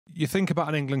You think about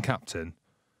an England captain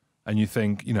and you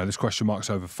think, you know, there's question marks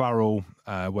over Farrell,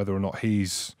 whether or not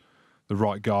he's the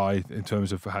right guy in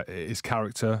terms of his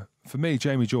character. For me,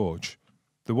 Jamie George,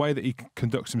 the way that he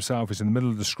conducts himself is in the middle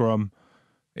of the scrum.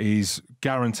 He's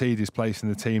guaranteed his place in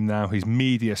the team now. He's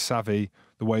media savvy,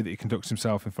 the way that he conducts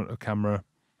himself in front of camera.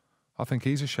 I think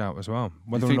he's a shout as well.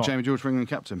 Whether you think Jamie George for England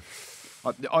captain?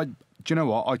 Do you know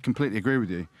what? I completely agree with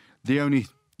you. The only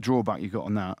drawback you got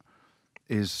on that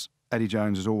is Eddie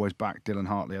Jones has always backed Dylan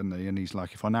Hartley, hasn't he? And he's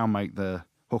like, if I now make the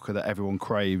hooker that everyone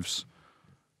craves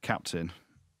captain...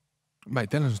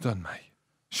 Mate, Dylan's done, mate.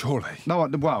 Surely. No,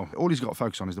 well, all he's got to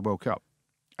focus on is the World Cup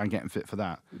and getting fit for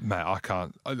that. Mate, I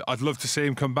can't. I'd love to see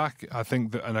him come back. I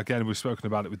think that, and again, we've spoken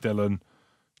about it with Dylan,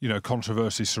 you know,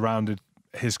 controversy surrounded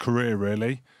his career,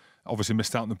 really. Obviously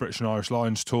missed out on the British and Irish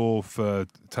Lions tour for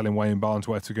telling Wayne Barnes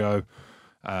where to go.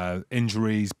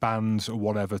 Injuries, bans or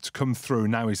whatever, to come through.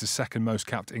 Now he's the second most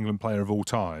capped England player of all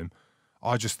time.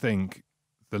 I just think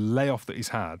the layoff that he's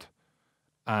had,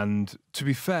 and to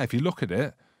be fair, if you look at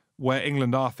it, where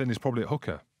England are thin is probably at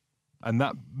hooker. And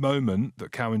that moment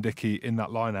that Cowan-Dickie in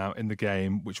that line-out in the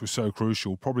game, which was so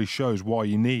crucial, probably shows why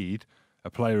you need a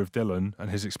player of Dylan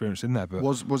and his experience in there. But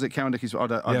was it Cowan-Dickie's? Yeah,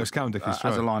 it was Cowan-Dickie's.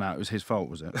 As a line-out, it was his fault,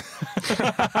 was it?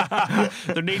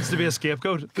 There needs to be a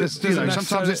scapegoat. You know,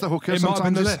 sometimes it's the hooker,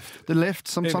 sometimes it's the lift.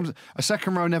 Sometimes a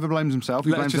second row never blames himself.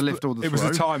 He blames the lift or the throw. It was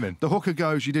a timing. The hooker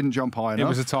goes, you didn't jump high enough. It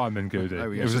was a timing, Goody.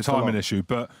 It was a timing issue.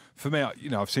 But for me,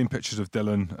 you know, I've seen pictures of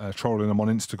Dylan trolling him on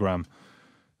Instagram.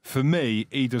 For me,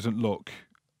 he doesn't look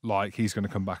like he's going to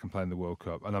come back and play in the World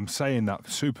Cup. And I'm saying that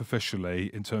superficially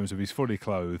in terms of he's fully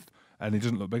clothed and he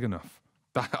doesn't look big enough.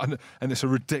 And it's a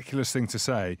ridiculous thing to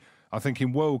say. I think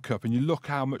in World Cup, and you look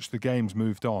how much the game's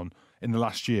moved on in the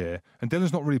last year, and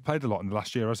Dylan's not really played a lot in the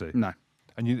last year, has he? No.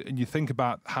 And you think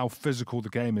about how physical the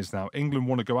game is now. England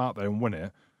want to go out there and win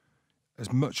it.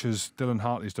 As much as Dylan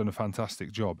Hartley's done a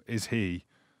fantastic job, is he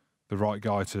the right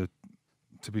guy to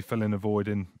be filling a void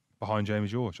in behind Jamie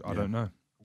George? I don't know.